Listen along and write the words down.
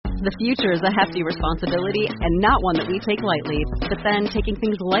The future is a hefty responsibility and not one that we take lightly. But then, taking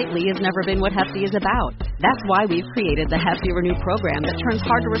things lightly has never been what Hefty is about. That's why we've created the Hefty Renew program that turns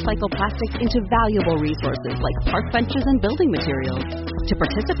hard-to-recycle plastics into valuable resources like park benches and building materials. To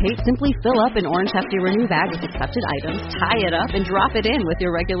participate, simply fill up an orange Hefty Renew bag with accepted items, tie it up, and drop it in with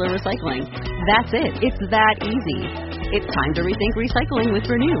your regular recycling. That's it. It's that easy. It's time to rethink recycling with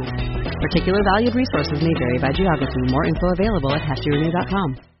Renew. Particular valued resources may vary by geography. More info available at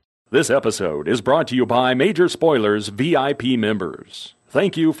heftyrenew.com. This episode is brought to you by Major Spoilers VIP members.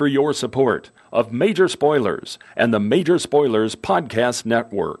 Thank you for your support of Major Spoilers and the Major Spoilers Podcast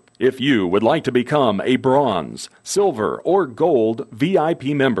Network. If you would like to become a bronze, silver, or gold VIP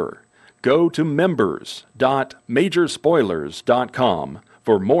member, go to members.majorspoilers.com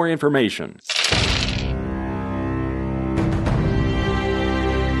for more information.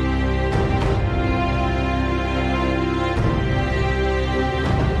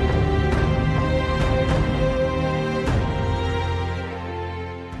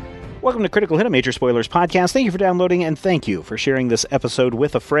 Welcome to Critical Hit, a Major Spoilers podcast. Thank you for downloading, and thank you for sharing this episode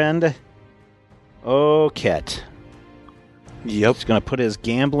with a friend. Oh, Ket. Yep. He's going to put his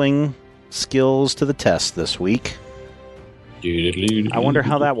gambling skills to the test this week. I wonder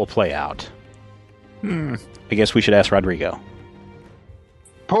how that will play out. I guess we should ask Rodrigo.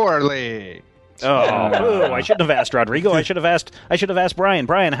 Poorly. Oh, I shouldn't have asked Rodrigo. I should have asked Brian.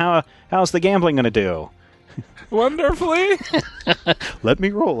 Brian, how's the gambling going to do? Wonderfully. Let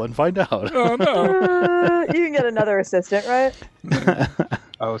me roll and find out. Oh, no. You can get another assistant, right?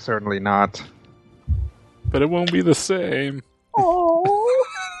 Oh, certainly not. But it won't be the same. Oh.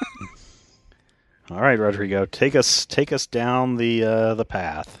 All right, Rodrigo, take us down the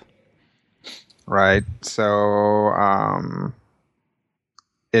path. Right. So,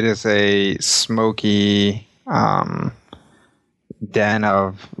 it is a smoky den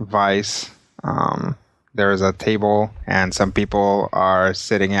of vice. There is a table, and some people are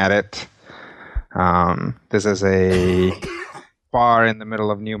sitting at it. This is a bar in the middle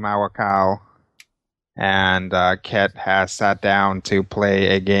of New Mawakal, and Ket has sat down to play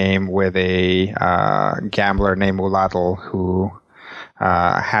a game with a gambler named Mulatto who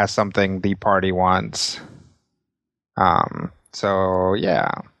has something the party wants. So,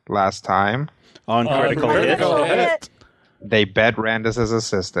 yeah, last time On Critical Hit. they bet Randus'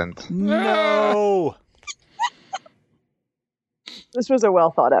 assistant. No! This was a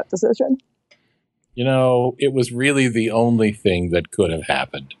well thought out decision. You know, it was really the only thing that could have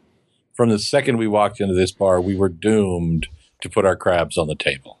happened. From the second we walked into this bar, we were doomed to put our crabs on the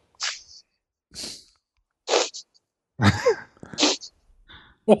table.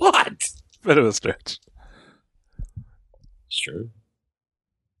 What? Bit of a stretch. It's true.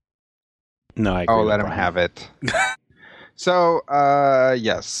 No, I agree Oh, with let him Brian. have it. So,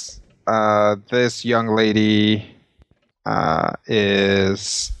 yes. This young lady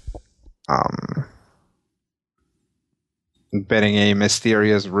is betting a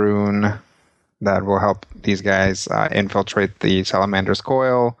mysterious rune that will help these guys infiltrate the Salamander's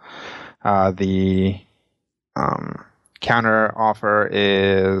coil. The counter offer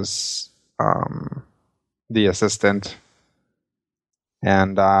is the assistant.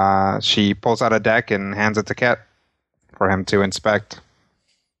 And she pulls out a deck and hands it to Ket for him to inspect.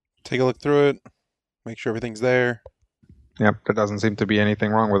 Take a look through it. Make sure everything's there. Yep, there doesn't seem to be anything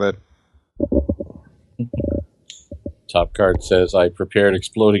wrong with it. Top card says, I prepared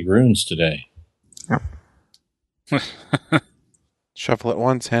exploding runes today. Yep. Shuffle it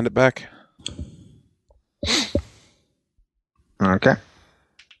once, hand it back. Okay.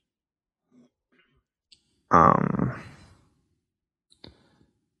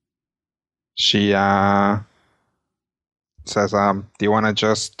 She says, do you want to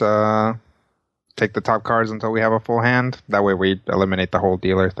just take the top cards until we have a full hand? That way we eliminate the whole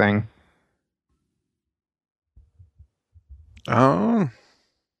dealer thing. Oh.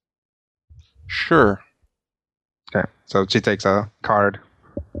 Sure. Okay, so she takes a card.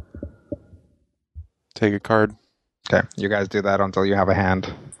 Take a card. Okay, you guys do that until you have a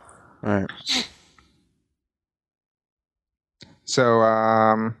hand. All right.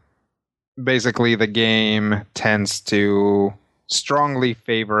 So, basically the game tends to strongly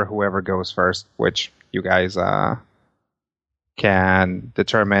favor whoever goes first, which you guys can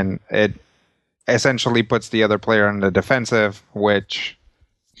determine. It essentially puts the other player on the defensive, which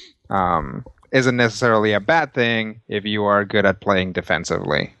isn't necessarily a bad thing if you are good at playing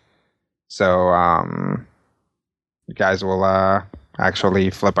defensively. So you guys will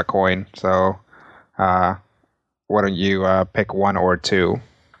actually flip a coin. So why don't you pick one or two?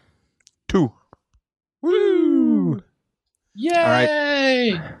 2. Woo!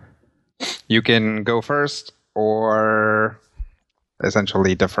 Yay! You can go first or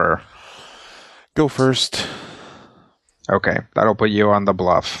essentially defer. Go first. Okay, that'll put you on the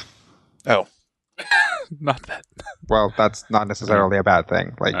bluff. Oh. Not that. Well, that's not necessarily a bad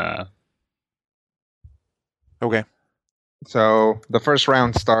thing. Okay. So the first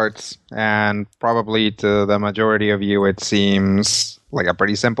round starts, and probably to the majority of you, it seems like a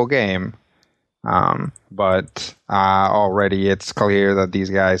pretty simple game. But already it's clear that these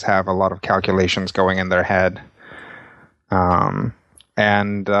guys have a lot of calculations going in their head. And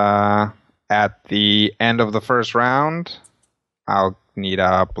at the end of the first round, I'll need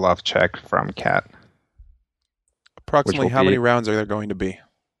a bluff check from Kat. Approximately how many rounds are there going to be?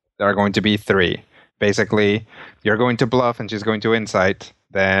 There are going to be 3. Basically, you're going to bluff and she's going to insight.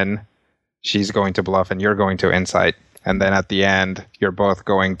 Then she's going to bluff and you're going to insight. And then at the end, you're both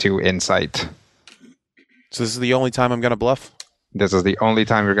going to insight. So this is the only time I'm going to bluff? This is the only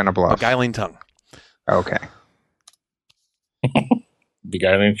time you're going to bluff. Beguiling tongue. Okay.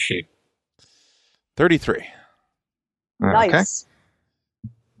 Beguiling sheep. 33. Nice.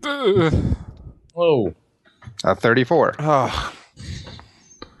 Whoa. 34. Oh.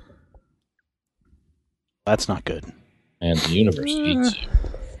 That's not good. And the universe eats you.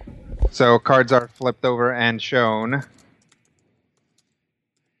 So cards are flipped over and shown.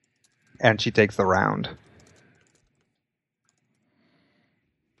 And she takes the round.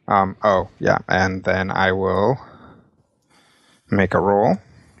 Oh, yeah. And then I will make a roll.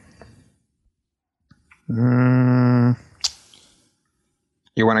 You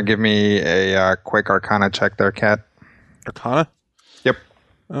want to give me a quick Arcana check there, Kat? Arcana? Yep.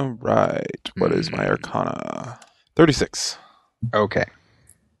 All right. What is my Arcana? 36. Okay.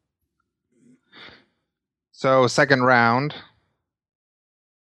 So second round,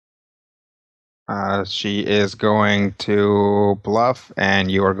 she is going to bluff,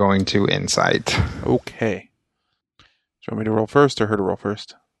 and you are going to insight. Okay. Do you want me to roll first or her to roll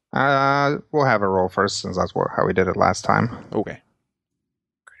first? We'll have her roll first, since that's how we did it last time. Okay.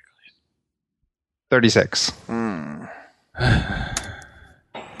 36. Oh,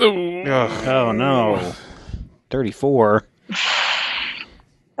 no. 34.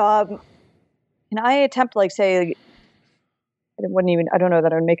 Can I attempt, like, say, I don't know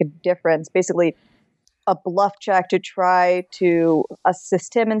that it would make a difference. Basically, a bluff check to try to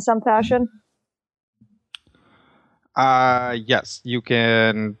assist him in some fashion? Yes, you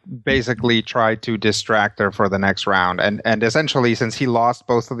can basically try to distract her for the next round. And essentially, since he lost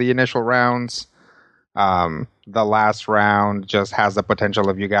both of the initial rounds, the last round just has the potential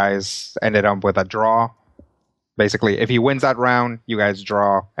of you guys ended up with a draw. Basically, if he wins that round, you guys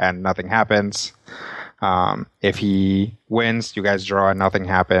draw and nothing happens. If he wins, you guys draw and nothing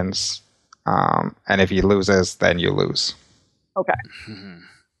happens. And if he loses, then you lose. Okay.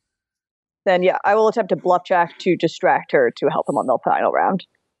 Then, yeah, I will attempt a bluff check to distract her to help him on the final round.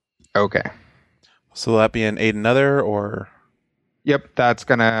 Okay. So will that be an aid another, or? Yep, that's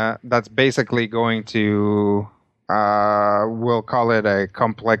basically going to, we'll call it a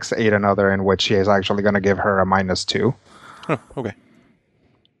complex aid another, in which she is actually going to give her a -2. Oh, okay.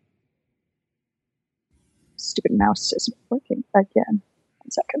 Stupid mouse isn't working again.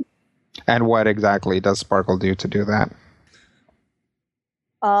 1 second. And what exactly does Sparkle do to do that?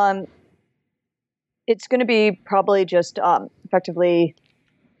 It's going to be probably just effectively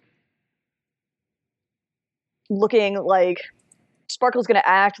looking like Sparkle's going to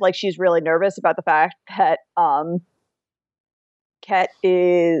act like she's really nervous about the fact that Ket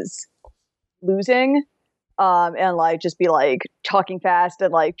is losing, and like just be like talking fast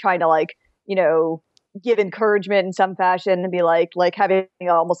and like trying to like, you know, give encouragement in some fashion and be like having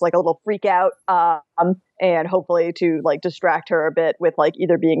almost like a little freak out, and hopefully to like distract her a bit with like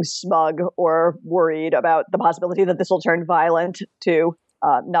either being smug or worried about the possibility that this will turn violent to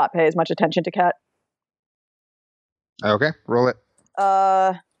not pay as much attention to Ket. Okay, roll it.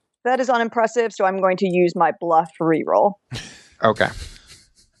 That is unimpressive, so I'm going to use my bluff reroll. Okay.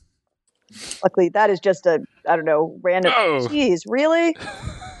 Luckily, that is just a, I don't know, random. Oh. Jeez, really?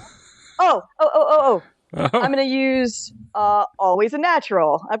 Oh. I'm going to use always a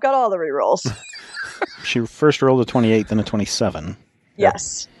natural. I've got all the rerolls. She first rolled a 28, then a 27.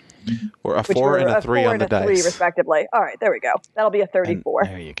 Yes. Or a 4 and a 3 on the dice. 3, respectively. All right, there we go. That'll be a 34.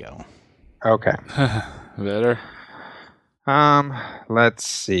 And there you go. Okay. Better. Let's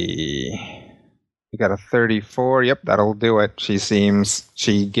see. You got a 34. Yep, that'll do it. She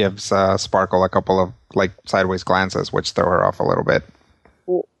gives Sparkle a couple of like sideways glances, which throw her off a little bit.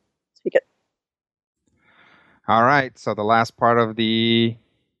 Cool. Speak it. All right, so the last part of the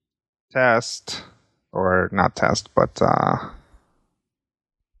test, or not test, but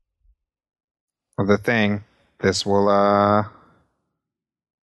of the thing. This will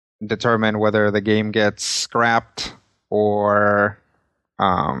determine whether the game gets scrapped or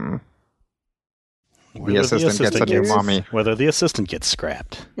the assistant gets a new mommy. Whether the assistant gets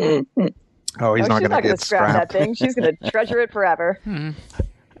scrapped. Oh, he's not she's going not to going get to scrap that scrapped. thing. She's going to treasure it forever.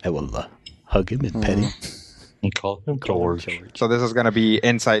 I will hug him and pet him. And call him George. So this is going to be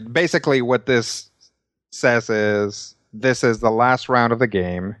insight. Basically, what this says is this is the last round of the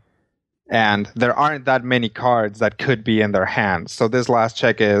game, and there aren't that many cards that could be in their hands. So this last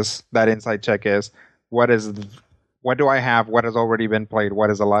check is, that insight check is, what do I have? What has already been played? What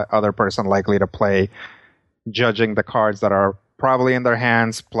is the other person likely to play? Judging the cards that are probably in their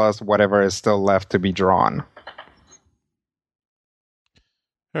hands, plus whatever is still left to be drawn.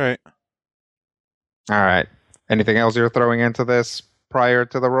 All right. All right. Anything else you're throwing into this prior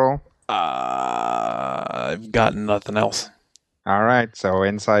to the roll? I've got nothing else. All right. So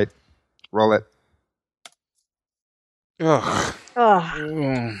insight. Roll it. Ugh.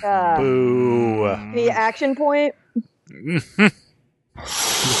 Boo. Any action point? Just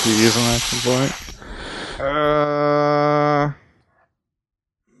use an action point.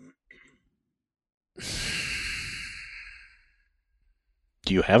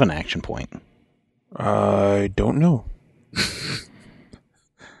 Do you have an action point? I don't know.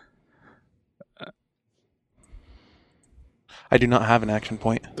 I do not have an action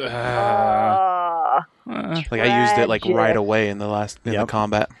point. Like I used it like right away in the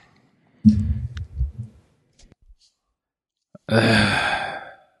combat.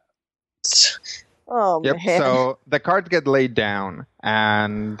 Oh, Yep. man. So the cards get laid down,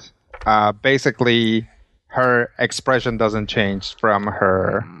 and basically her expression doesn't change from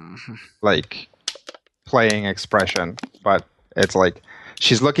her like playing expression, but it's like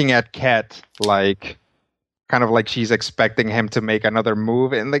she's looking at Ket like kind of like she's expecting him to make another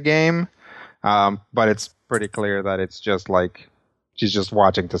move in the game, but it's pretty clear that it's just like she's just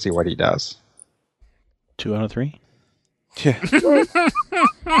watching to see what he does. 2 out of 3? Yeah.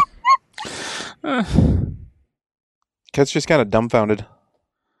 Ket's just kind of dumbfounded.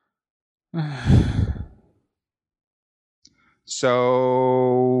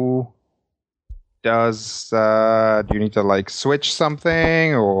 So do you need to like switch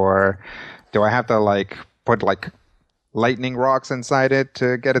something, or do I have to like put like lightning rocks inside it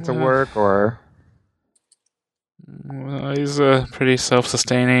to get it to work, or? Well, he's pretty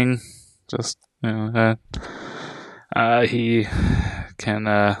self-sustaining. Just he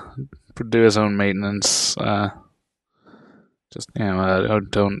can do his own maintenance. Just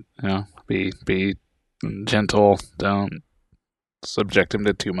don't be gentle. Don't subject him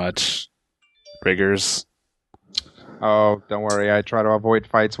to too much rigors. Oh, don't worry. I try to avoid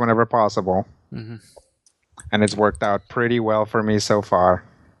fights whenever possible, Mm-hmm. and it's worked out pretty well for me so far.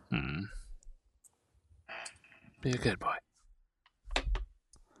 Be a good boy.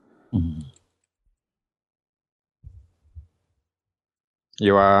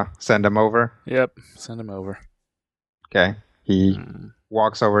 You send him over. Yep, send him over. Okay. He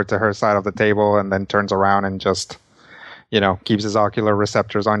walks over to her side of the table and then turns around and just, keeps his ocular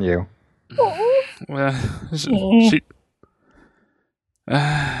receptors on you. Well,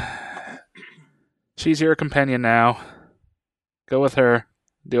 she's your companion now. Go with her.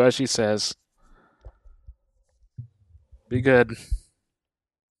 Do as she says. Be good.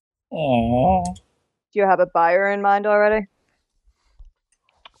 Do you have a buyer in mind already?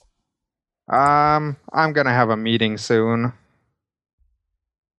 I'm gonna have a meeting soon.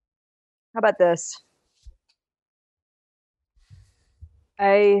 How about this?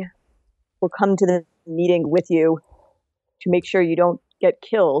 I will come to the meeting with you to make sure you don't get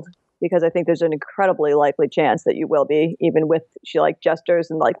killed, because I think there's an incredibly likely chance that you will be, even with, she like gestures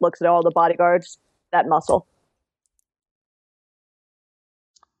and like looks at all the bodyguards, that muscle.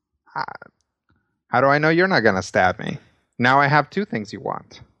 How do I know you're not gonna stab me? Now I have 2 things you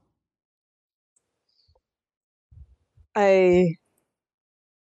want. I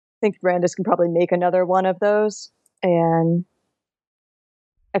think Brandis can probably make another one of those, and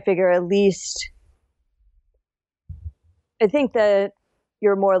I figure at least I think that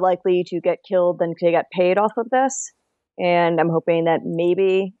you're more likely to get killed than to get paid off of this, and I'm hoping that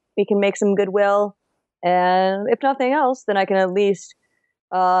maybe we can make some goodwill, and if nothing else, then I can at least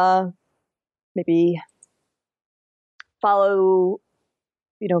maybe follow,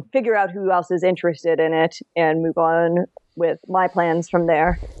 figure out who else is interested in it and move on with my plans from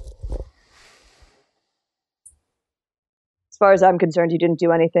there. As far as I'm concerned, you didn't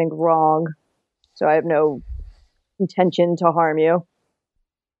do anything wrong, so I have no intention to harm you.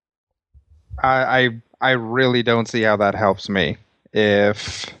 I really don't see how that helps me.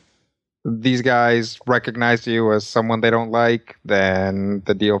 If these guys recognize you as someone they don't like, then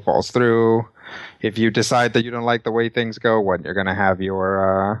the deal falls through. If you decide that you don't like the way things go, you're going to have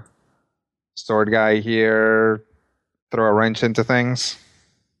your sword guy here throw a wrench into things?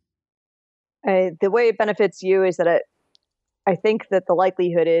 The way it benefits you is that I think that the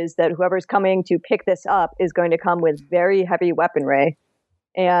likelihood is that whoever's coming to pick this up is going to come with very heavy weaponry,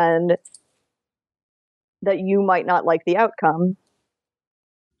 and that you might not like the outcome.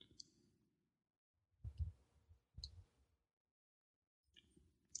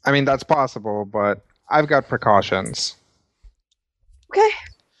 I mean, that's possible, but I've got precautions. Okay.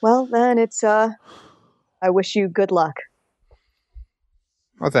 Well, then it's, I wish you good luck.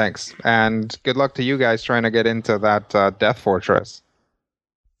 Well, thanks. And good luck to you guys trying to get into that Death Fortress.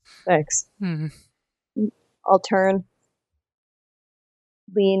 Thanks. I'll turn,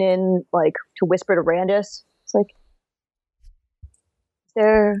 lean in, to whisper to Randus. It's like, is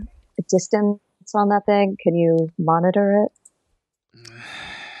there a distance on that thing? Can you monitor it?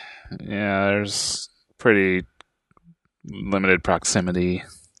 Yeah, there's pretty limited proximity.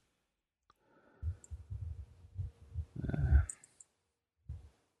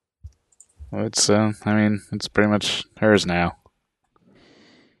 It's it's pretty much hers now.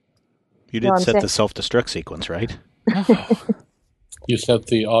 You did set the self-destruct sequence, right? You set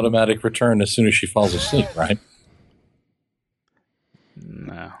the automatic return as soon as she falls asleep, right?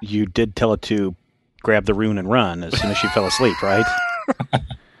 No. You did tell it to grab the rune and run as soon as she fell asleep, right?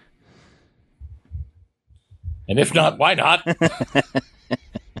 And if not, why not?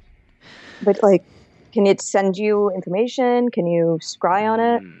 But, can it send you information? Can you scry on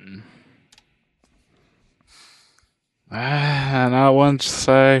it? Not once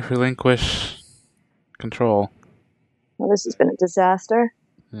I relinquish control. Well, this has been a disaster.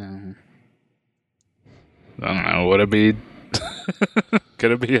 Yeah. I don't know. Would it be...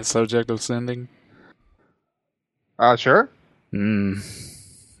 Could it be a subject of sending? Sure. I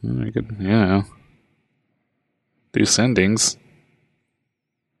could, do sendings.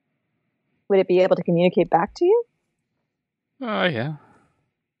 Would it be able to communicate back to you? Oh, yeah.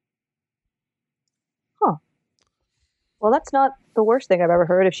 Huh. Well, that's not the worst thing I've ever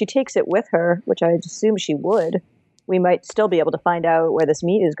heard. If she takes it with her, which I assume she would, we might still be able to find out where this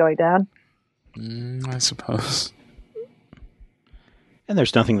meat is going down. I suppose. And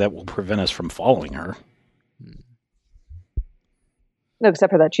there's nothing that will prevent us from following her. No,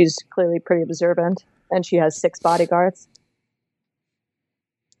 except for that she's clearly pretty observant, and she has 6 bodyguards.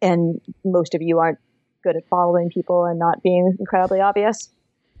 And most of you aren't good at following people and not being incredibly obvious.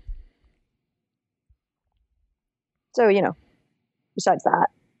 So, besides that.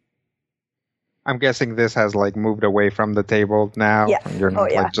 I'm guessing this has moved away from the table now. Yeah. You're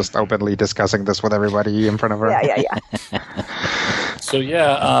not just openly discussing this with everybody in front of her. Yeah. So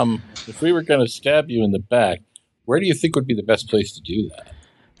if we were going to stab you in the back, where do you think would be the best place to do that?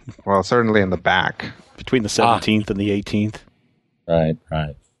 Well, certainly in the back. Between the 17th and the 18th. Right.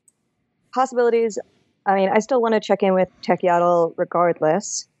 Possibilities. I mean, I still want to check in with Tekiatl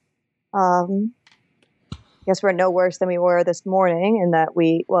regardless. I guess we're no worse than we were this morning in that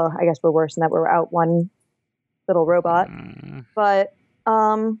I guess we're worse in that we're out one little robot. But,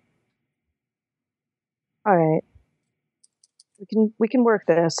 all right. We can work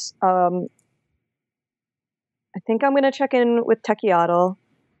this. I think I'm going to check in with Tekiatl.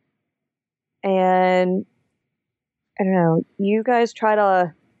 And, I don't know, you guys try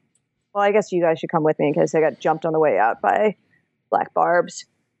to... Well, I guess you guys should come with me because I got jumped on the way out by Black Barbs.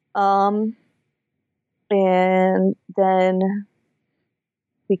 And then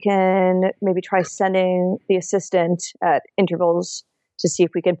we can maybe try sending the assistant at intervals to see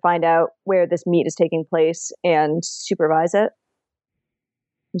if we can find out where this meet is taking place and supervise it.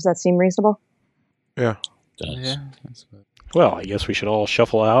 Does that seem reasonable? Yeah. Yeah. That's good. Well, I guess we should all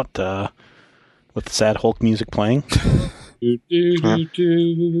shuffle out with the sad Hulk music playing.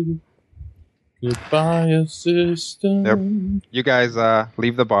 Goodbye, assistant. Yep. You guys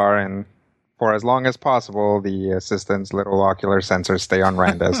leave the bar, and for as long as possible, the assistant's little ocular sensors stay on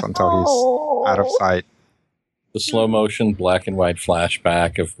Randus until he's out of sight. The slow motion black and white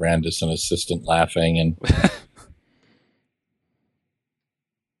flashback of Randus and assistant laughing and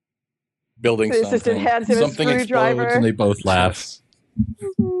building The something. assistant hands him a Something screwdriver. explodes and they both laugh.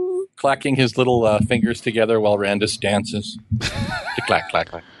 Clacking his little fingers together while Randus dances. Clack, clack,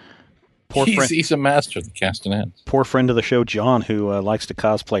 clack. He's a master of the castanets. Poor friend of the show, John, who likes to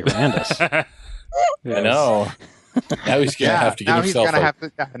cosplay Randus. Yes. I know. Now he's going to have to get himself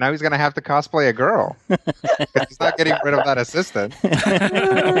now he's going to have to cosplay a girl. He's not getting rid of that assistant.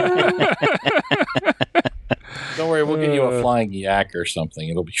 Don't worry worry, we'll get you a flying yak or something.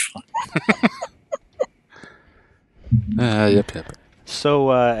 It'll be fine. Yep.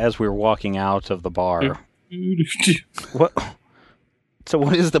 So, as we're walking out of the bar, what? So,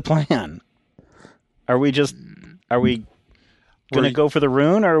 what is the plan? Are we going to go for the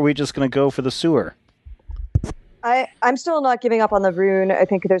rune, or are we just going to go for the sewer? I'm still not giving up on the rune. I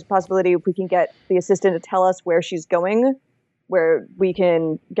think there's a possibility if we can get the assistant to tell us where she's going, where we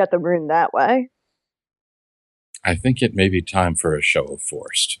can get the rune that way. I think it may be time for a show of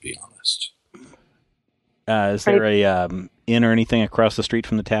force, to be honest. Is there a inn or anything across the street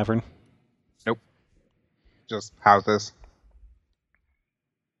from the tavern? Nope. Just houses.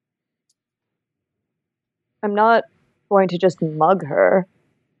 I'm not going to just mug her.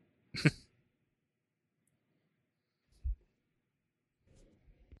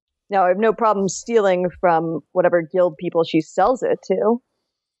 Now, I have no problem stealing from whatever guild people she sells it to.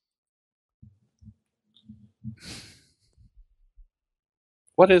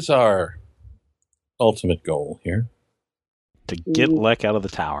 What is our ultimate goal here? To get Lek out of the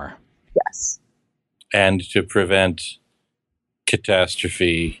tower. Yes. And to prevent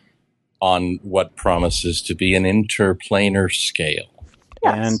catastrophe on what promises to be an interplanar scale.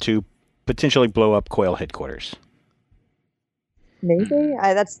 Yes. And to potentially blow up Coil headquarters. Maybe?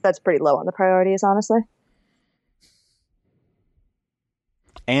 That's pretty low on the priorities, honestly.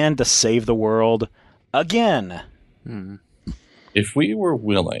 And to save the world again. If we were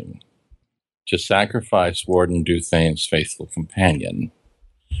willing to sacrifice Warden Duthane's faithful companion,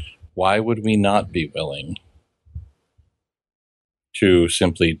 why would we not be willing to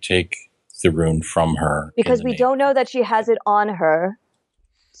simply take the rune from her? Because we don't know that she has it on her,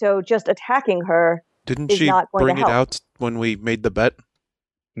 so just attacking her Didn't is she not going bring to it help. out when we made the bet?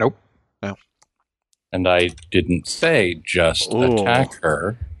 Nope. No. And I didn't say just attack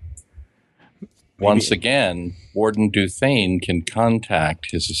her. Once again, Warden Duthane can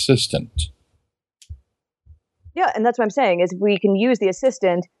contact his assistant. Yeah, and that's what I'm saying, is we can use the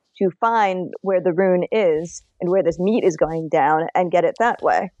assistant to find where the rune is and where this meat is going down and get it that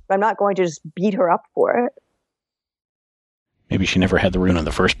way. But I'm not going to just beat her up for it. Maybe she never had the rune in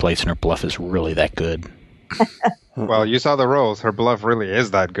the first place and her bluff is really that good. Well, you saw the rolls. Her bluff really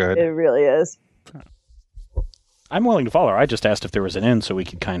is that good. It really is. I'm willing to follow her. I just asked if there was an inn so we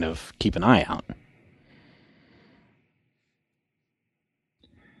could kind of keep an eye out.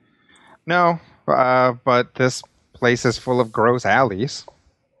 No, but this place is full of gross alleys.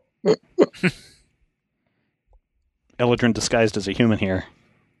 Eladrin disguised as a human here.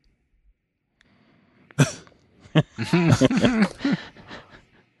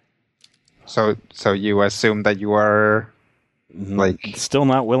 So you assume that you are like still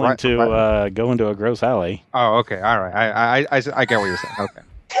not willing to go into a gross alley. Oh, okay, all right. I get what you're saying. Okay.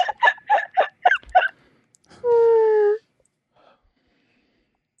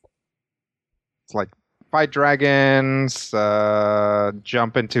 It's like fight dragons,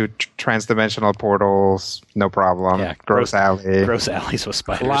 jump into transdimensional portals, no problem. Yeah, gross alley. Gross alleys with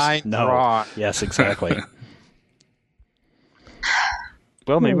spiders. Blind no. rock. Yes, exactly.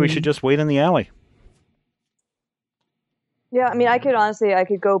 Well, maybe we should just wait in the alley. Yeah, I mean, I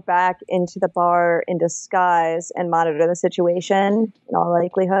could go back into the bar in disguise and monitor the situation in all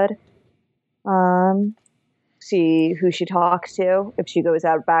likelihood. See who she talks to, if she goes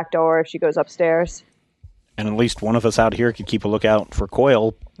out back door, if she goes upstairs. And at least one of us out here could keep a lookout for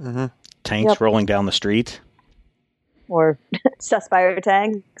Coil. Mm-hmm. Tanks rolling down the street. Or Suspire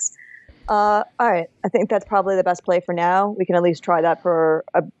tanks. All right, I think that's probably the best play for now. We can at least try that for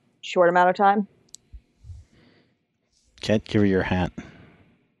a short amount of time. Cat, give her your hat.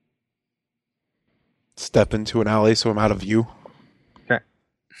 Step into an alley so I'm out of view. Okay.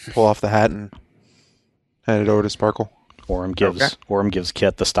 Pull off the hat and hand it over to Sparkle. Orem gives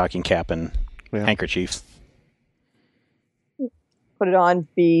Kit the stocking cap and handkerchief. Put it on,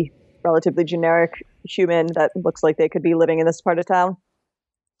 be relatively generic human that looks like they could be living in this part of town.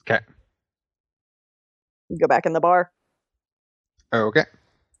 Okay. Go back in the bar. Okay.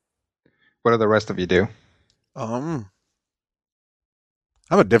 What do the rest of you do? I'm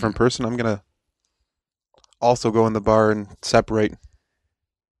a different person. I'm gonna also go in the bar and separate.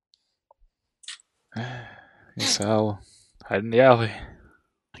 Guess I'll hide in the alley.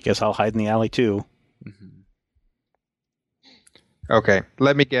 I guess I'll hide in the alley too. Mm-hmm. Okay,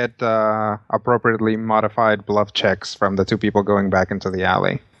 let me get appropriately modified bluff checks from the two people going back into the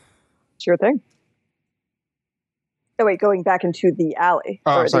alley. Sure thing. Oh, wait, going back into the alley.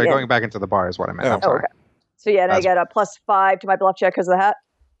 Oh, sorry, going back into the bar is what I meant. I'm sorry. Okay. So, yeah, and I get a +5 to my bluff check because of the hat?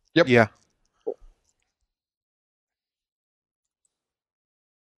 Yep. Yeah.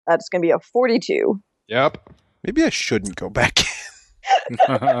 That's going to be a 42. Yep. Maybe I shouldn't go back.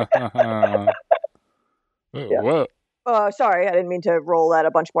 Whoa. Sorry, I didn't mean to roll that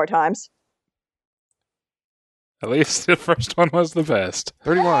a bunch more times. At least the first one was the best.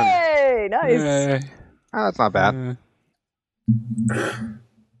 31. Hey, nice. Yay. Oh, that's not bad.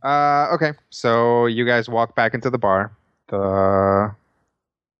 Okay, so you guys walk back into the bar. The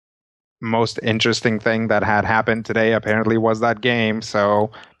most interesting thing that had happened today apparently was that game, so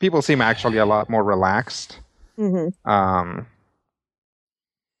people seem actually a lot more relaxed. Mm-hmm.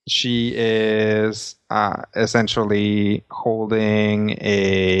 She is essentially holding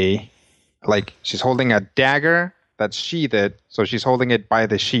she's holding a dagger that's sheathed, so she's holding it by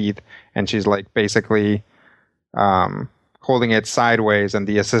the sheath, and she's like basically holding it sideways, and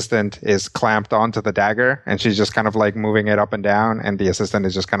the assistant is clamped onto the dagger, and she's just kind of like moving it up and down, and the assistant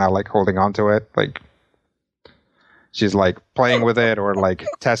is just kind of like holding onto it, like she's like playing with it or like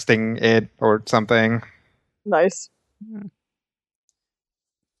testing it or something. Nice.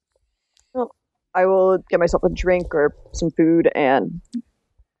 Well, I will get myself a drink or some food and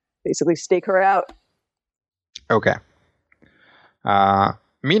basically stake her out. Okay.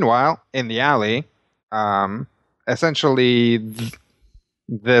 Meanwhile, in the alley, essentially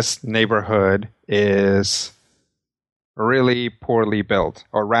this neighborhood is really poorly built,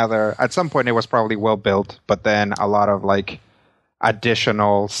 or rather at some point it was probably well built, but then a lot of like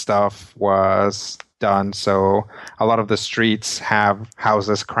additional stuff was done, so a lot of the streets have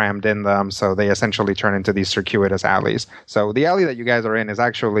houses crammed in them, so they essentially turn into these circuitous alleys. So the alley that you guys are in is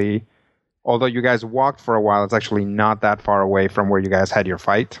actually, although you guys walked for a while, it's actually not that far away from where you guys had your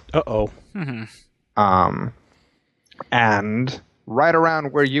fight. Mm-hmm. And right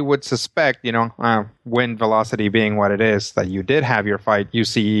around where you would suspect, wind velocity being what it is, that you did have your fight, you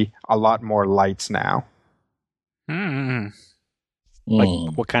see a lot more lights now.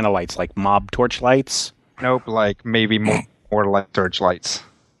 Like, what kind of lights? Like mob torch lights? Nope, like maybe more like searchlights.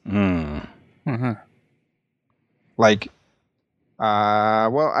 Mm-hmm. Like,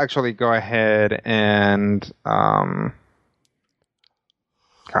 well, actually, go ahead and, God,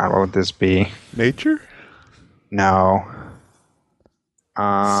 what would this be? Nature? No.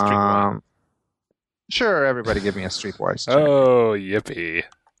 Streetwise. Sure, everybody give me a streetwise check. Oh, yippee.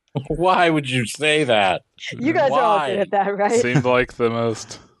 Why would you say that? You guys are all Why? good at that, right? Seemed like the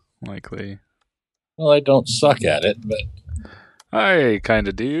most likely. Well, I don't suck at it, but I kind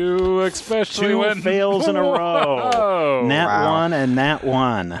of do, especially Two when... fails in a row. Oh, Nat wow. 1 and Nat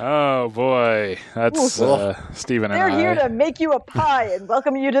 1. oh boy. That's Steven and They're I. here to make you a pie and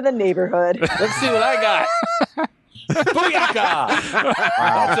welcome you to the neighborhood. let's see what I got. Booyaka!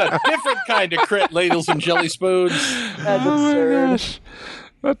 That's a different kind of crit, ladles and jelly spoons. That's Oh my absurd. gosh.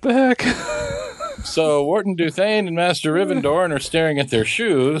 What the heck? So Wharton Duthane and Master Rivendorn are staring at their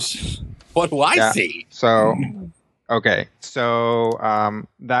shoes. What do I Yeah. see? So, okay. So,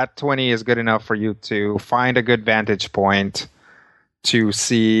 that 20 is good enough for you to find a good vantage point to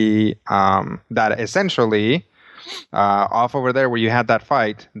see that essentially, off over there where you had that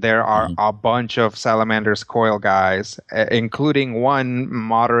fight, there are a bunch of Salamander's Coil guys, including one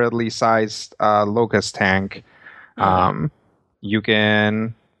moderately sized Locust tank. You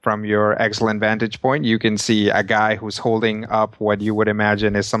can, from your excellent vantage point, you can see a guy who's holding up what you would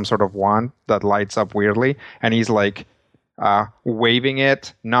imagine is some sort of wand that lights up weirdly, and he's like waving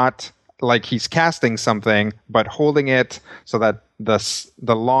it, not like he's casting something, but holding it so that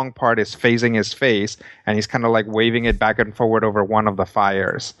the long part is facing his face, and he's kind of like waving it back and forward over one of the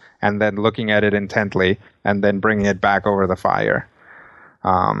fires, and then looking at it intently, and then bringing it back over the fire.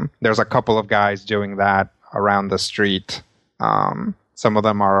 There's a couple of guys doing that around the street. Some of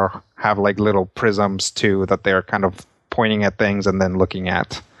them have like little prisms too that they're kind of pointing at things and then looking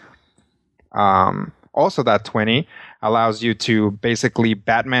at. Also, that 20 allows you to basically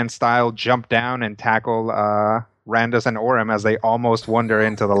Batman style jump down and tackle Randus and Orem as they almost wander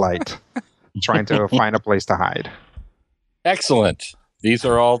into the light, trying to find a place to hide. Excellent. These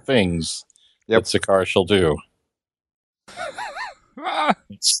are all things that Sakaar shall do.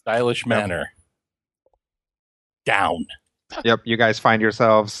 In stylish manner. Down. Yep, you guys find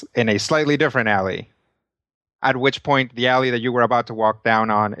yourselves in a slightly different alley. At which point, the alley that you were about to walk down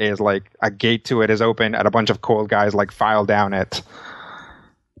on is like a gate to it is open, and a bunch of cold guys like file down it.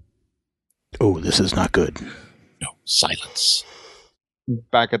 Oh, this is not good. No, silence.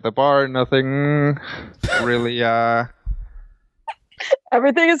 Back at the bar, nothing really.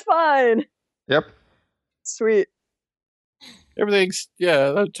 Everything is fine. Yep. Sweet. Everything's,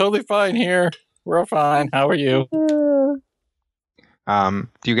 totally fine here. We're all fine. How are you? Do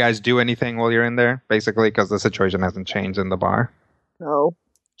you guys do anything while you're in there? Basically, because the situation hasn't changed in the bar. No.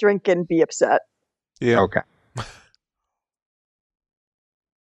 Drink and be upset. Yeah. Okay.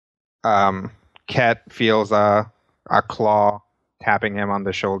 Ket feels a claw tapping him on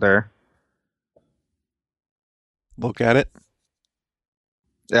the shoulder. Look at it.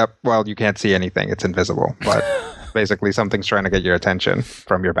 Yep. Well, you can't see anything; it's invisible. But basically, something's trying to get your attention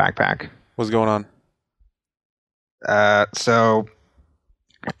from your backpack. What's going on? So,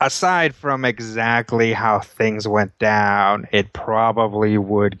 aside from exactly how things went down, it probably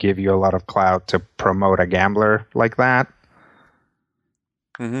would give you a lot of clout to promote a gambler like that.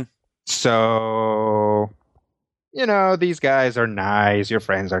 Mm-hmm. So, these guys are nice. Your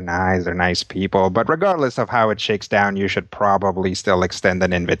friends are nice. They're nice people. But regardless of how it shakes down, you should probably still extend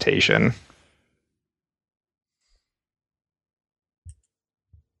an invitation.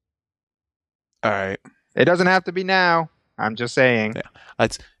 All right. It doesn't have to be now. I'm just saying. Yeah.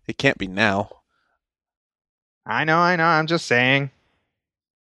 It can't be now. I know. I'm just saying.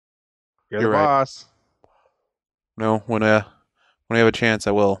 You're the right. boss. No, when I have a chance,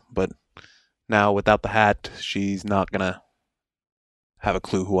 I will. But now, without the hat, she's not gonna have a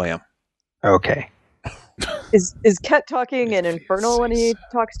clue who I am. Okay. Is Ket talking in Infernal when he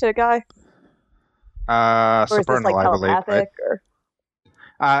talks to a guy? Or is this Supernal, like I believe. telepathic?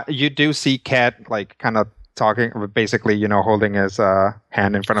 Right? You do see Ket kind of talking, basically, holding his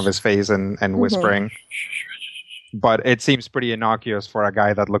hand in front of his face and whispering. But it seems pretty innocuous for a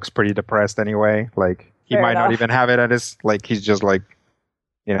guy that looks pretty depressed anyway. Like, he Fair might not enough. even have it at his, he's just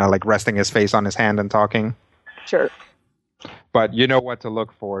resting his face on his hand and talking. Sure. But you know what to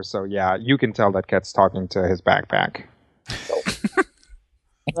look for, so yeah, you can tell that Ket's talking to his backpack.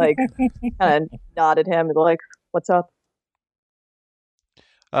 Kind of nod at him and like, what's up?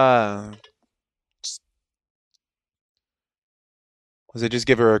 Was it just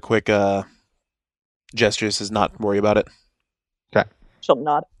give her a quick gesture, says not worry about it? Okay. She'll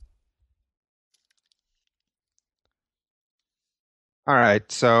nod. All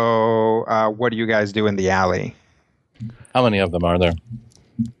right, so what do you guys do in the alley? How many of them are there?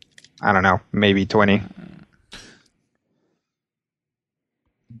 I don't know, maybe 20.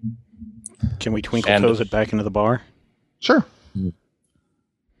 Can we twinkle toes it back into the bar? Sure.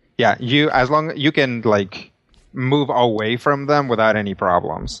 Yeah, as long you can move away from them without any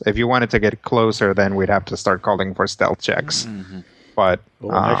problems. If you wanted to get closer, then we'd have to start calling for stealth checks. Mm-hmm. But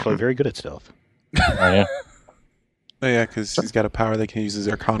I'm actually very good at stealth. Oh, yeah. Oh yeah, because she's got a power that can use his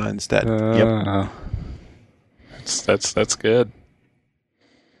Arcana instead. Yep. That's good.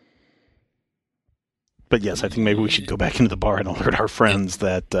 But yes, I think maybe we should go back into the bar and alert our friends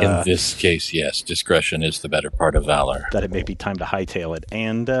that In this case, yes, discretion is the better part of valor. that it may be time to hightail it,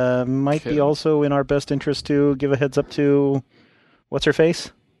 and might be also in our best interest to give a heads up to what's her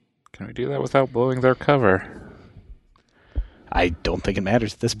face. Can we do that without blowing their cover? I don't think it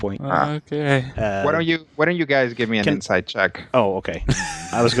matters at this point. Okay. why don't you guys give me an insight check? Oh, okay.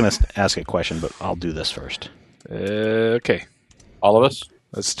 I was going to ask a question, but I'll do this first. Okay. All of us?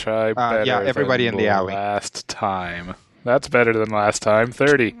 Let's try better yeah, everybody than in the alley. last time. That's better than last time.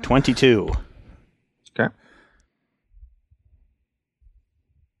 30. 22. Okay.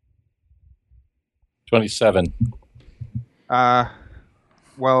 27.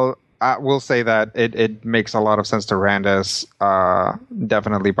 Well, we'll say that it makes a lot of sense to Randus,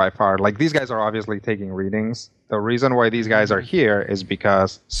 definitely by far. These guys are obviously taking readings. The reason why these guys are here is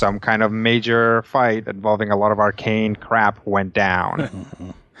because some kind of major fight involving a lot of arcane crap went down.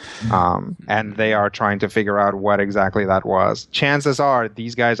 And they are trying to figure out what exactly that was. Chances are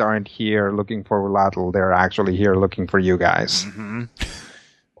these guys aren't here looking for Ulatl. They're actually here looking for you guys.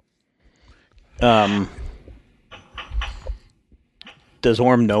 Mm-hmm. Does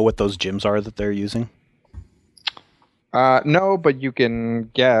Orm know what those gyms are that they're using? No, but you can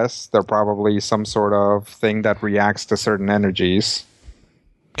guess. They're probably some sort of thing that reacts to certain energies.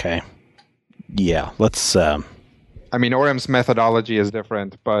 Okay. Yeah, let's... I mean, Orm's methodology is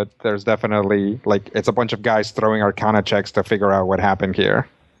different, but there's definitely, it's a bunch of guys throwing Arcana checks to figure out what happened here.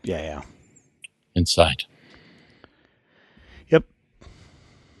 Yeah. Inside. Yep.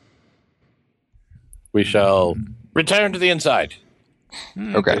 We shall return to the inside.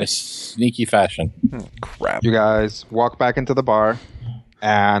 Okay. In a sneaky fashion. Crap. You guys walk back into the bar,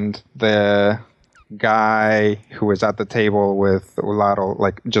 and the guy who was at the table with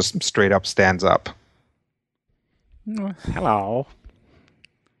Ulatl, just straight up stands up. Hello.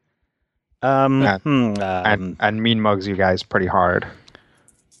 And mean mugs you guys pretty hard.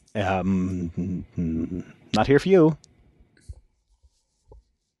 Not here for you.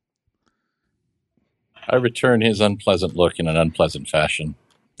 I return his unpleasant look in an unpleasant fashion.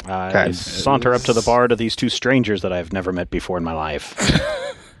 I saunter up to the bar to these two strangers that I've never met before in my life.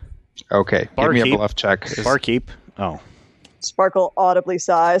 Okay, give me a bluff check. Barkeep. Oh. Sparkle audibly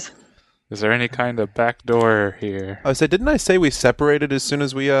sighs. Is there any kind of back door here? I said, didn't I say we separated as soon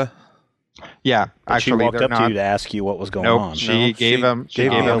as we Yeah, But actually, she walked they're up to you to ask you what was going Nope, on. she gave him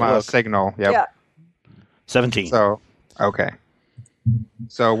a look. signal. Yep. Yeah. 17. So, okay.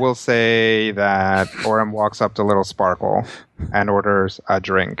 So we'll say that Orem walks up to Little Sparkle and orders a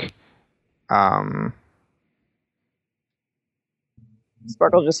drink.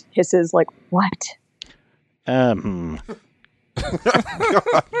 Sparkle just hisses like, "What?"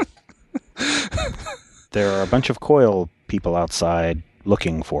 There are a bunch of coil people outside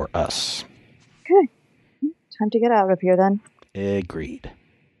looking for us. Okay. Time to get out of here then. Agreed.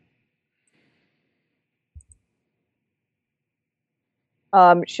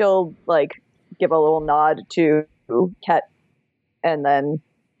 She'll like give a little nod to Ket and then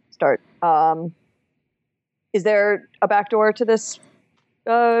start. Is there a back door to this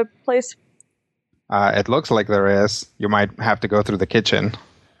place? It looks like there is. You might have to go through the kitchen.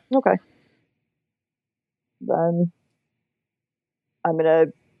 Okay. Then I'm gonna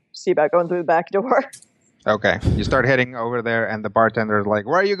see about going through the back door. Okay. You start heading over there, and the bartender's like,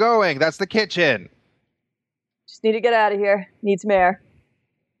 "Where are you going? That's the kitchen." Just need to get out of here. Need some air.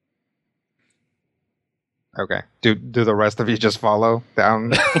 Okay. Do the rest of you just follow down?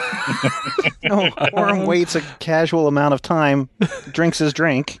 No, Orem waits a casual amount of time, drinks his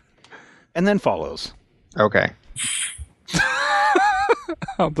drink, and then follows. Okay.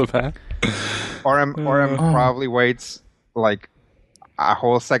 Out the back. Orem probably waits like a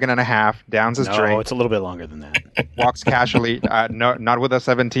whole second and a half, downs his No, drink, it's a little bit longer than that. walks casually, no, not with a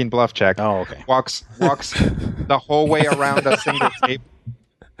 17 bluff check. Oh, okay. Walks the whole way around a single table,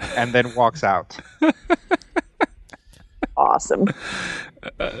 and then walks out. Awesome.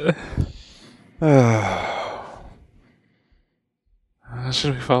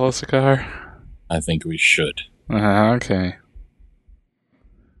 Should we follow Cigar? I think we should. Okay.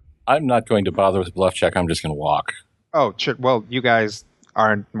 I'm not going to bother with bluff check. I'm just going to walk. Oh, sure. Well, you guys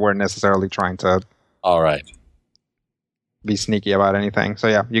weren't necessarily trying to All right. be sneaky about anything. So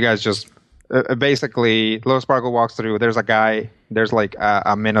yeah, you guys just basically, Little Sparkle walks through. There's a guy. There's like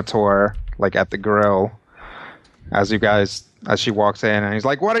a minotaur like at the grill. As she walks in, and he's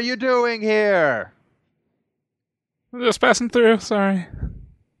like, "What are you doing here?" Just passing through. Sorry.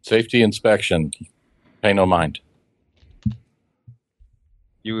 Safety inspection. Pay no mind.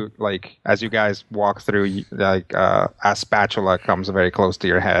 You like as you guys walk through, like a spatula comes very close to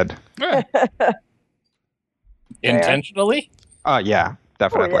your head. Yeah. Intentionally? Yeah,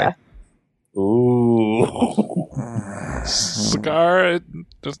 definitely. Oh, Ooh. Cigar.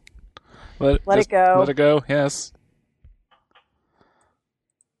 Just Let it just go. Let it go. Yes.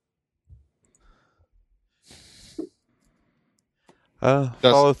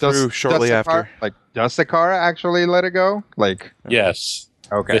 Follow through shortly does after. Does Sakara actually let it go? Like, Yes.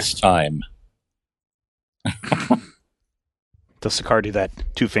 okay. This time. Does Sakar do that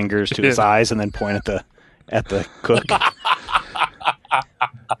 2 fingers to his eyes and then point at the cook?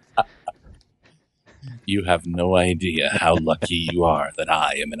 You have no idea how lucky you are that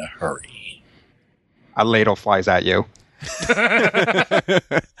I am in a hurry. A ladle flies at you.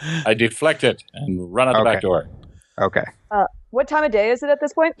 I deflect it and run out the back door. Okay. What time of day is it at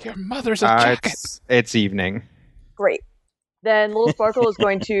this point? Your mother's a jacket. It's evening. Great. Then Little Sparkle is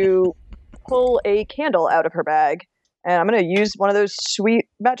going to pull a candle out of her bag, and I'm going to use one of those sweet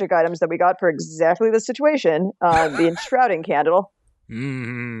magic items that we got for exactly this situation, the enshrouding candle.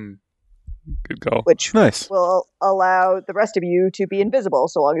 Mm-hmm. Good call. Which Nice. will allow the rest of you to be invisible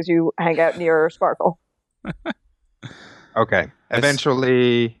so long as you hang out near Sparkle. Okay.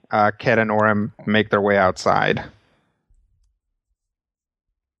 Eventually, Ket and Orem make their way outside.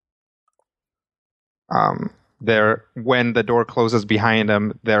 When the door closes behind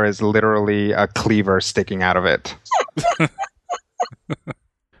them, there is literally a cleaver sticking out of it.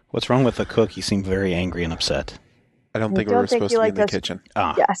 What's wrong with the cook? He seemed very angry and upset. I don't I think we don't were think supposed you to be like in the this. kitchen.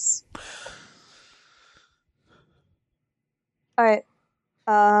 Ah, Yes. All right.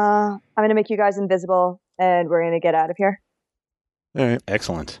 I'm going to make you guys invisible, and we're going to get out of here. All right.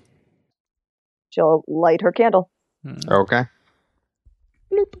 excellent. She'll light her candle. Okay.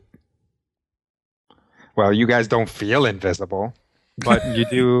 Bloop. Well, you guys don't feel invisible, but you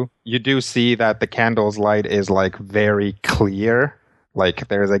do see that the candle's light is like very clear. Like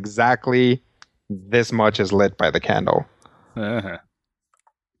there's exactly this much is lit by the candle. Uh-huh.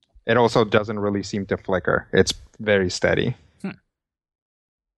 It also doesn't really seem to flicker. It's very steady.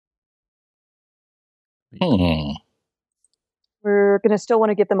 We're going to still want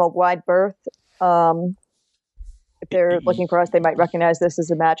to give them a wide berth. If they're looking for us, they might recognize this as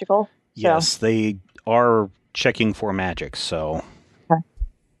a magical. So. Yes, they are checking for magic, so...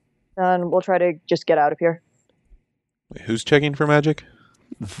 And we'll try to just get out of here. Wait, who's checking for magic?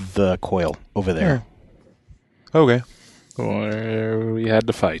 The coil over there. Okay. Where we had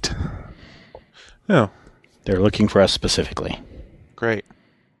to fight. Yeah. They're looking for us specifically. Great.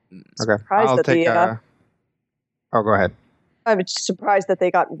 Okay. Surprised I'll that take the, Oh, go ahead. I'm just surprised that they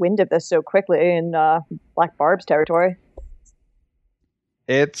got wind of this so quickly in Black Barb's territory.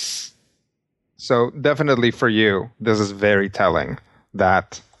 It's so definitely for you. This is very telling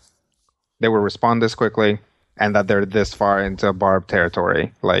that they will respond this quickly and that they're this far into Barb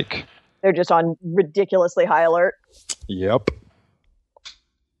territory. Like, they're just on ridiculously high alert. Yep.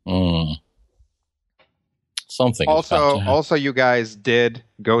 Something. Also, you guys did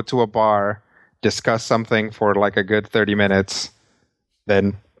go to a bar, discuss something for like a good 30 minutes,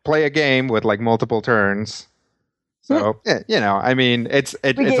 then play a game with like multiple turns. So, you know, I mean, it's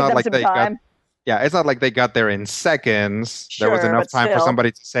not like they got. Yeah, it's not like they got there in seconds. Sure, there was enough time for still.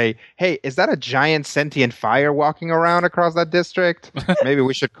 somebody to say, "Hey, is that a giant sentient fire walking around across that district? Maybe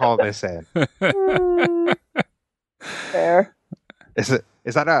we should call this in." Fair. Is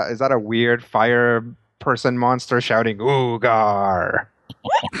that a weird fire person monster shouting "Oogar"?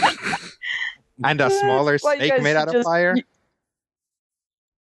 And a smaller Well, you snake guys made out of just- fire?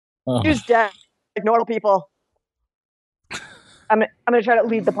 Just like normal people. I'm gonna try to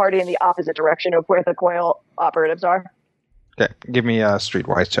lead the party in the opposite direction of where the coil operatives are. Okay, give me a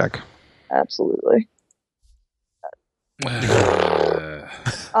streetwise check. Absolutely.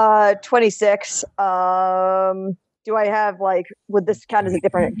 26. Do I have would this count as a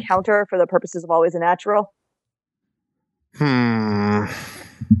different encounter for the purposes of always a natural?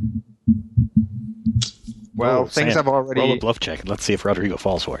 Well, things have already roll a bluff check. Let's see if Rodrigo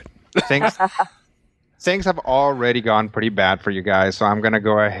falls for it. Things have already gone pretty bad for you guys, so I'm going to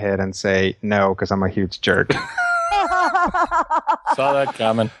go ahead and say no because I'm a huge jerk. Saw that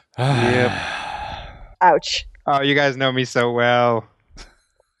coming. Yep. Ouch. Oh, you guys know me so well.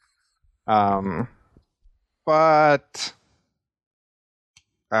 But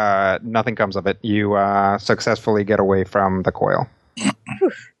nothing comes of it. You successfully get away from the coil.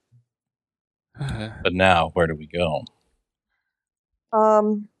 But now, where do we go? I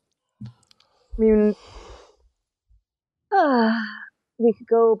mean, we could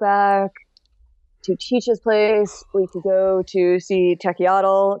go back to Teach's place. We could go to see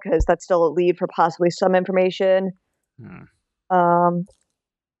Techiatl, because that's still a lead for possibly some information. We're going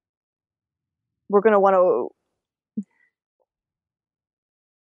to want to...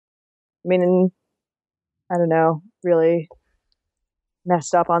 I mean, I don't know, really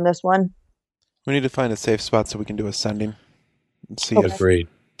messed up on this one. We need to find a safe spot so we can do ascending and see Okay. if Agreed.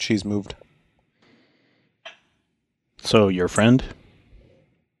 she's moved. So, your friend?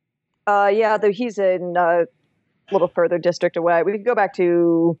 Yeah, though he's in a little further district away. We could go back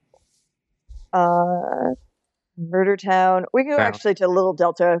to Murder Town. We can go actually to Little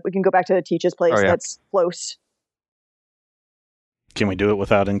Delta. We can go back to the Teach's place. Oh, yeah. That's close. Can we do it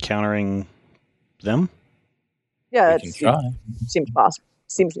without encountering them? Yeah, We can try. seems possible.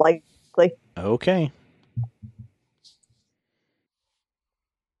 Seems likely. Okay.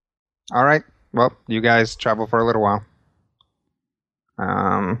 All right. Well, you guys travel for a little while.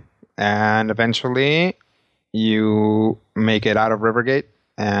 And eventually you make it out of Rivergate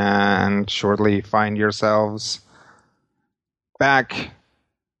and shortly find yourselves back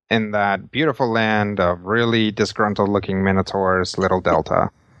in that beautiful land of really disgruntled looking minotaurs, Little Delta,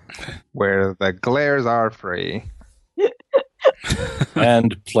 where the glares are free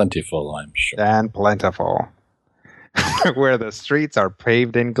And plentiful, I'm sure. and plentiful, where the streets are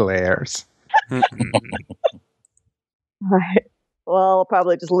paved in glares. All right. Well,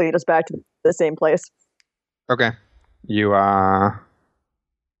 probably just lead us back to the same place. Okay. You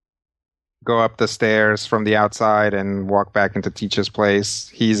go up the stairs from the outside and walk back into Teach's place.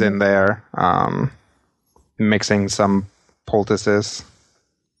 He's in there mixing some poultices.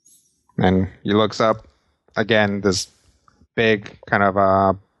 And he looks up. Again, this big kind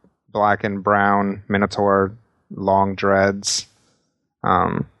of black and brown minotaur, long dreads.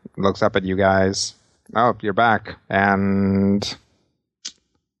 Looks up at you guys. Oh, you're back. And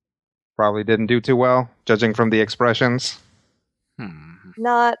probably didn't do too well, judging from the expressions.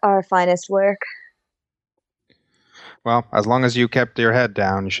 Not our finest work. Well, as long as you kept your head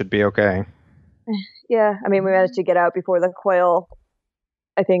down, you should be okay. Yeah, I mean, we managed to get out before the coil,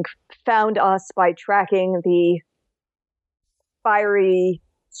 I think, found us by tracking the fiery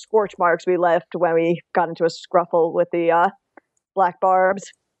scorch marks we left when we got into a scruffle with the black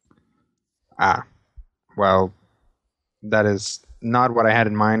barbs. Ah, well, that is not what I had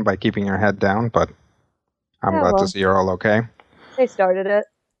in mind by keeping your head down, but I'm Yeah, glad well. to see you're all okay. They started it.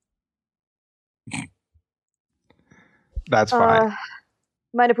 That's fine.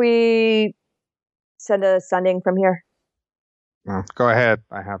 Mind if we send a sending from here? Go ahead.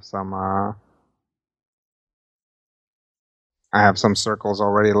 I have some circles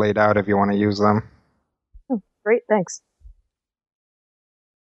already laid out if you want to use them. Oh, great, thanks.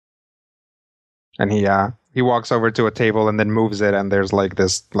 And he walks over to a table and then moves it, and there's like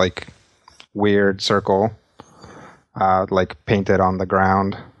this like weird circle like painted on the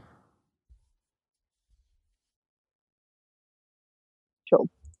ground. She'll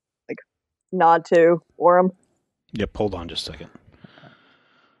like nod to Orem. Yep, hold on just a second.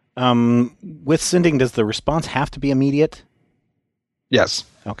 With sending, does the response have to be immediate? Yes.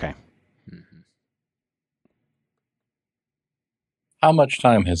 Okay. How much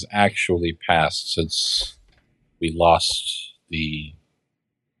time has actually passed since we lost the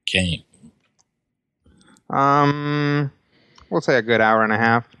game? We'll say a good hour and a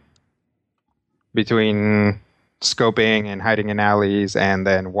half between scoping and hiding in alleys and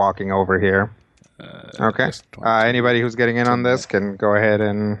then walking over here. Okay. Anybody who's getting in on this can go ahead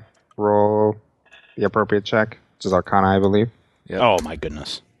and roll the appropriate check, which is Arcana, I believe. Yep. Oh my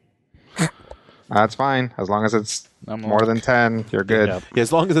goodness. That's fine. As long as it's more than 10, you're good. Yeah,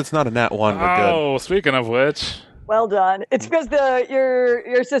 as long as it's not a nat 1, we're good. Oh, speaking of which. Well done. It's because your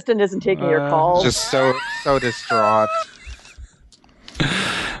assistant isn't taking your calls. Just so distraught.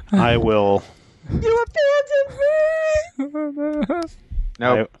 I will. You abandoned me.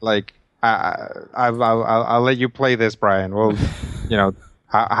 Nope. I'll let you play this, Brian. Well,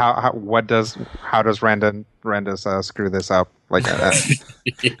 how does Randus screw this up? Like, there's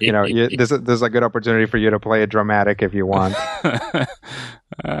a good opportunity for you to play it dramatic if you want.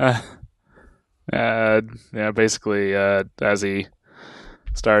 Basically, as he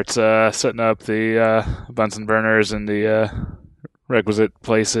starts setting up the Bunsen burners in the requisite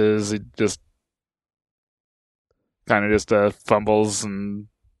places, he just kind of just fumbles and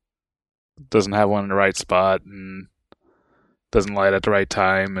doesn't have one in the right spot and doesn't light at the right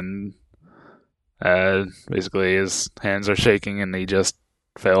time, and basically his hands are shaking and he just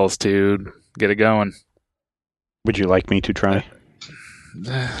fails to get it going. Would you like me to try?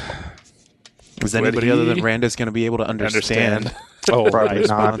 Is anybody other than Randus going to be able to understand? Oh, probably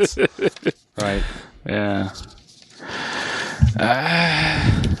not. Right. Yeah.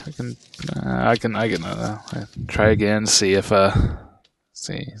 I can try again. See if I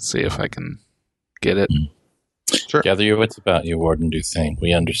can get it. Sure. Gather your wits about you, Warden Duthane.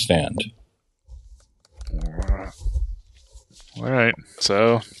 We understand. All right.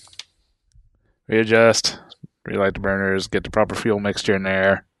 So readjust, relight the burners, get the proper fuel mixture in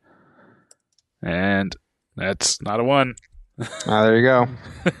there, and that's not a 1. There you go.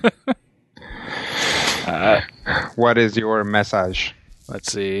 What is your message? Let's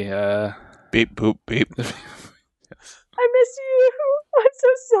see. Beep, boop, beep. I miss you. I'm so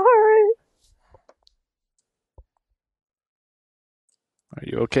sorry. Are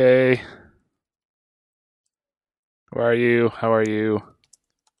you okay? Where are you? How are you?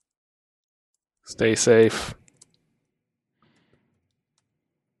 Stay safe.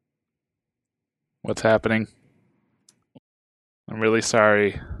 What's happening? I'm really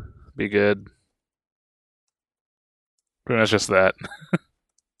sorry. Be good. Pretty much just that.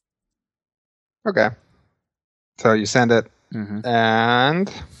 Okay. So you send it,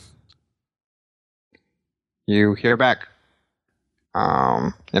 and you hear back.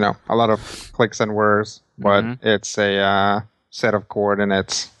 A lot of clicks and whirs, but it's a set of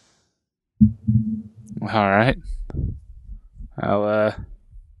coordinates. All right. I'll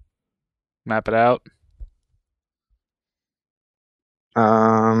map it out.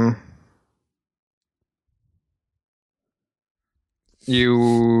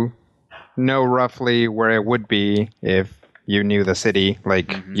 You know roughly where it would be if you knew the city.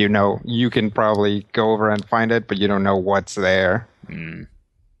 Like, you can probably go over and find it, but you don't know what's there.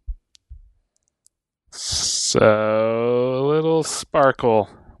 So, a little sparkle.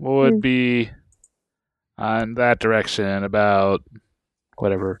 What would be on that direction, about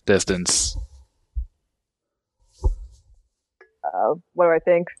whatever distance? What do I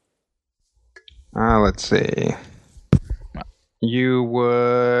think? Let's see. You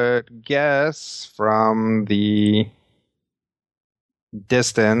would guess from the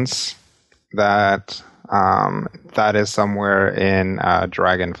distance that that is somewhere in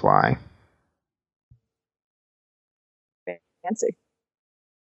Dragonfly. Fancy.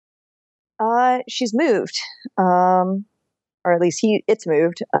 She's moved, or at least it's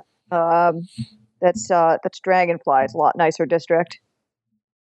moved. That's Dragonfly. It's a lot nicer district.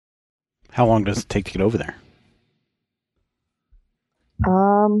 How long does it take to get over there?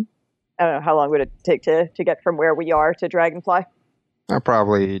 I don't know, how long would it take to get from where we are to Dragonfly?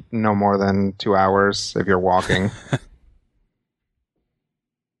 Probably no more than 2 hours if you're walking.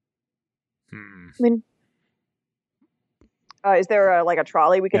 I mean, is there a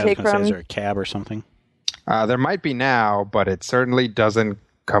trolley we could take from? Is there a cab or something? There might be now, but it certainly doesn't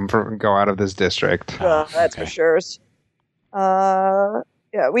go out of this district. That's for sure.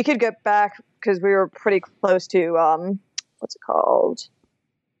 Yeah, we could get back because we were pretty close to what's it called?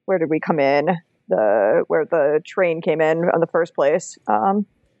 Where did we come in? Where the train came in the first place. And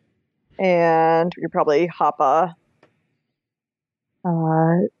we could probably hop a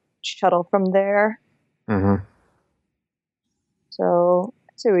shuttle from there. Mm-hmm. So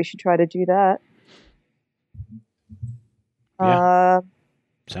I'd say we should try to do that. Yeah.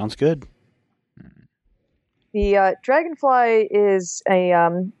 Sounds good. The Dragonfly is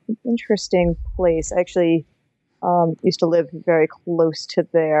a interesting place. I actually used to live very close to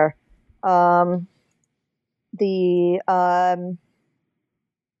there.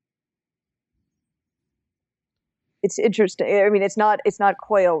 It's interesting. I mean, it's not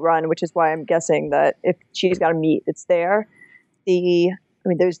Coil Run, which is why I'm guessing that if she's got a meet, it's there.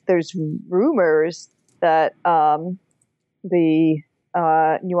 There's rumors that the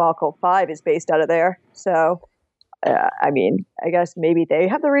New Alco 5 is based out of there. So, I guess maybe they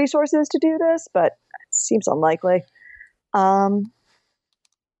have the resources to do this, but it seems unlikely.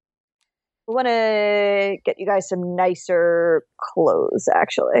 We want to get you guys some nicer clothes,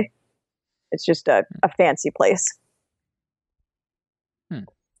 actually. It's just a fancy place.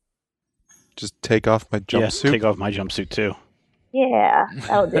 Just take off my jumpsuit? Yeah, take off my jumpsuit, too. Yeah,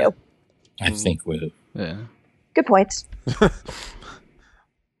 that'll do. I think we'll. Yeah. Good points.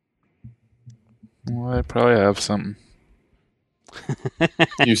 Well, I probably have something.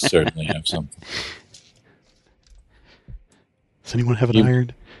 You certainly have something. Does anyone have an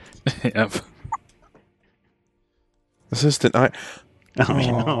iron? Yep. Assistant, I...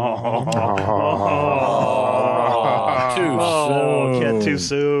 Too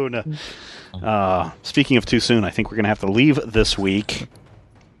soon. Speaking of too soon, I think we're going to have to leave this week.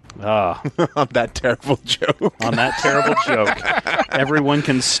 On that terrible joke. Everyone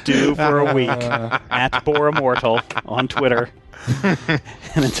can stew for a week at Bora Mortal on Twitter.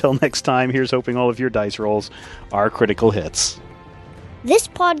 And until next time, here's hoping all of your dice rolls are critical hits. This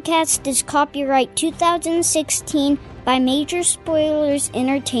podcast is copyright 2016 by Major Spoilers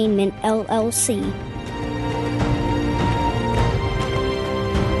Entertainment, LLC. This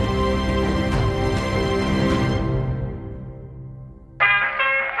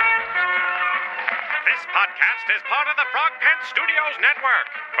podcast is part of the Frog Pants Studios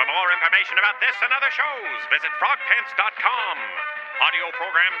Network. For more information about this and other shows, visit frogpants.com. Audio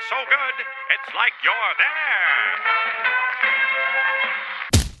program so good, it's like you're there.